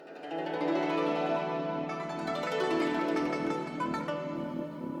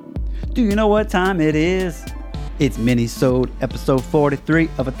Do you know what time it is? It's mini-sode episode 43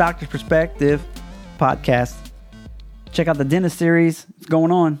 of A Doctor's Perspective podcast. Check out the dentist series. It's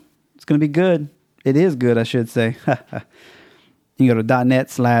going on. It's going to be good. It is good, I should say. You can go to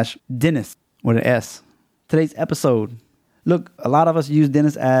 .net/dentist with an S. Today's episode. Look, a lot of us use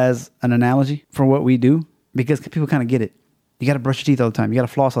dentist as an analogy for what we do because people kind of get it. You got to brush your teeth all the time. You got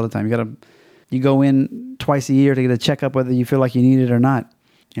to floss all the time. You go in twice a year to get a checkup whether you feel like you need it or not.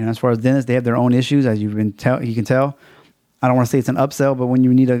 You know, as far as dentists, they have their own issues, as you can tell. I don't want to say it's an upsell, but when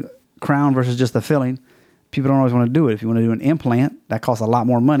you need a crown versus just a filling, people don't always want to do it. If you want to do an implant, that costs a lot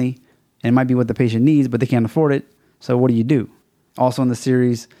more money, and it might be what the patient needs, but they can't afford it. So what do? Also in the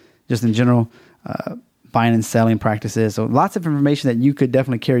series, just in general, buying and selling practices. So lots of information that you could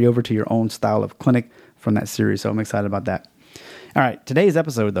definitely carry over to your own style of clinic from that series. So I'm excited about that. All right, today's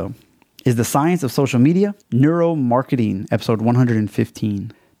episode, though, is The Science of Social Media, Neuro Marketing, episode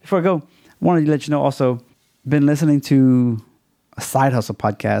 115. Before I go, I wanted to let you know also, been listening to a side hustle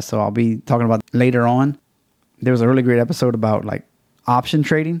podcast, so I'll be talking about later on. There was a really great episode about like option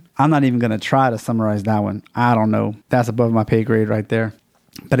trading. I'm not even going to try to summarize that one. I don't know. That's above my pay grade right there.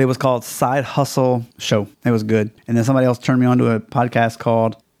 But it was called Side Hustle Show. It was good. And then somebody else turned me on to a podcast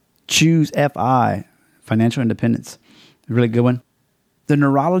called Choose FI, Financial Independence. A really good one. The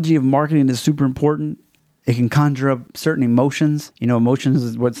neurology of marketing is super important. It can conjure up certain emotions. You know, emotions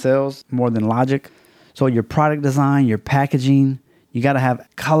is what sells more than logic. So your product design, your packaging, you got to have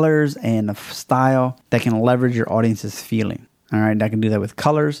colors and a style that can leverage your audience's feeling. All right, I can do that with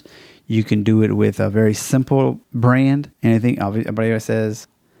colors. You can do it with a very simple brand. And I think everybody always says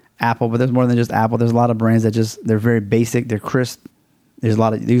Apple, but there's more than just Apple. There's a lot of brands that they're very basic. They're crisp. They use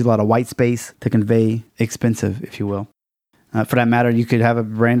a lot of white space to convey expensive, if you will. For that matter, you could have a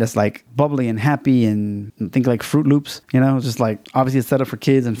brand that's like bubbly and happy and think like Fruit Loops, you know, just like obviously it's set up for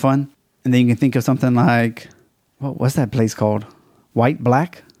kids and fun. And then you can think of something like, what's that place called? White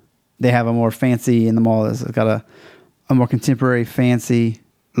Black? They have a more fancy in the mall. It's got a more contemporary, fancy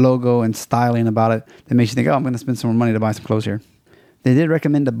logo and styling about it that makes you think, I'm going to spend some more money to buy some clothes here. They did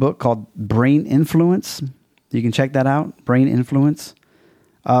recommend a book called Brain Influence. You can check that out, Brain Influence.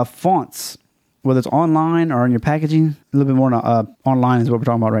 Fonts. Whether it's online or in your packaging, a little bit more online is what we're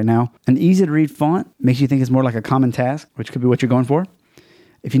talking about right now. An easy-to-read font makes you think it's more like a common task, which could be what you're going for.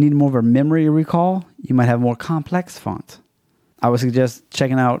 If you need more of a memory recall, you might have more complex font. I would suggest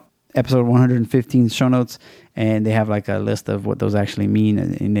checking out episode 115 show notes, and they have like a list of what those actually mean,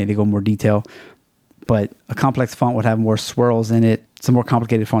 and they go more detail. But a complex font would have more swirls in it. It's a more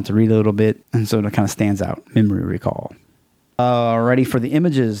complicated font to read a little bit, and so it kind of stands out, memory recall. Ready for the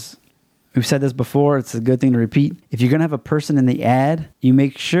images. We've said this before. It's a good thing to repeat. If you're going to have a person in the ad, you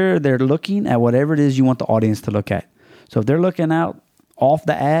make sure they're looking at whatever it is you want the audience to look at. So if they're looking out off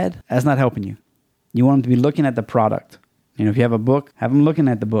the ad, that's not helping you. You want them to be looking at the product. You know, if you have a book, have them looking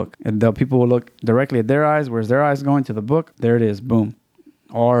at the book. And people will look directly at their eyes. Where's their eyes going? To the book. There it is. Boom.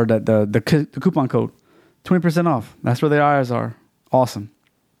 Or the coupon code. 20% off. That's where their eyes are. Awesome.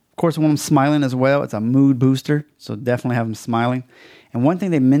 Of course, I want them smiling as well. It's a mood booster. So definitely have them smiling. And one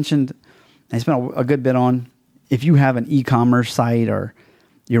thing they mentioned, I spent a good bit on, if you have an e-commerce site or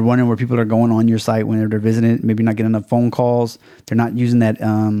you're wondering where people are going on your site when they're visiting it, maybe not getting enough phone calls, they're not using that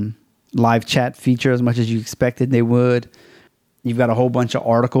live chat feature as much as you expected they would. You've got a whole bunch of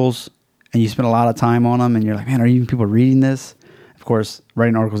articles and you spend a lot of time on them and you're like, man, are even people reading this? Of course,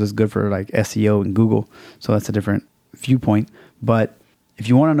 writing articles is good for like SEO and Google, so that's a different viewpoint. But if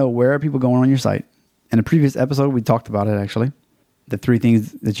you want to know where are people going on your site, in a previous episode we talked about it actually, the 3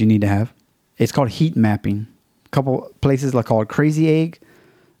 things that you need to have. It's called heat mapping. A couple places are called Crazy Egg,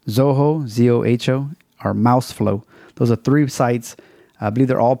 Zoho, Z-O-H-O, or Mouseflow. Those are 3 sites. I believe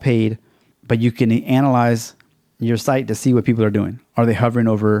they're all paid, but you can analyze your site to see what people are doing. Are they hovering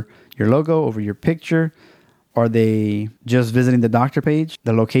over your logo, over your picture? Are they just visiting the doctor page,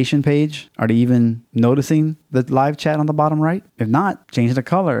 the location page? Are they even noticing the live chat on the bottom right? If not, change the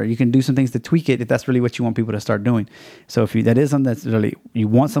color. You can do some things to tweak it if that's really what you want people to start doing. So if that is something that's really, you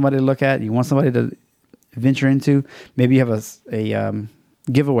want somebody to look at, you want somebody to venture into, maybe you have a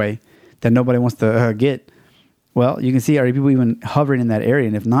giveaway that nobody wants to get. Well, you can see, are people even hovering in that area?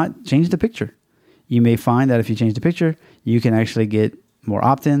 And if not, change the picture. You may find that if you change the picture, you can actually get more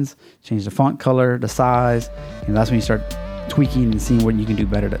opt-ins, change the font color, the size, and that's when you start tweaking and seeing what you can do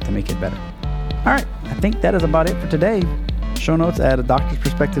better to make it better. All right, I think that is about it for today. Show notes at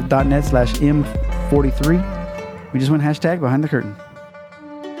doctorsperspective.net/M43. We just went hashtag behind the curtain.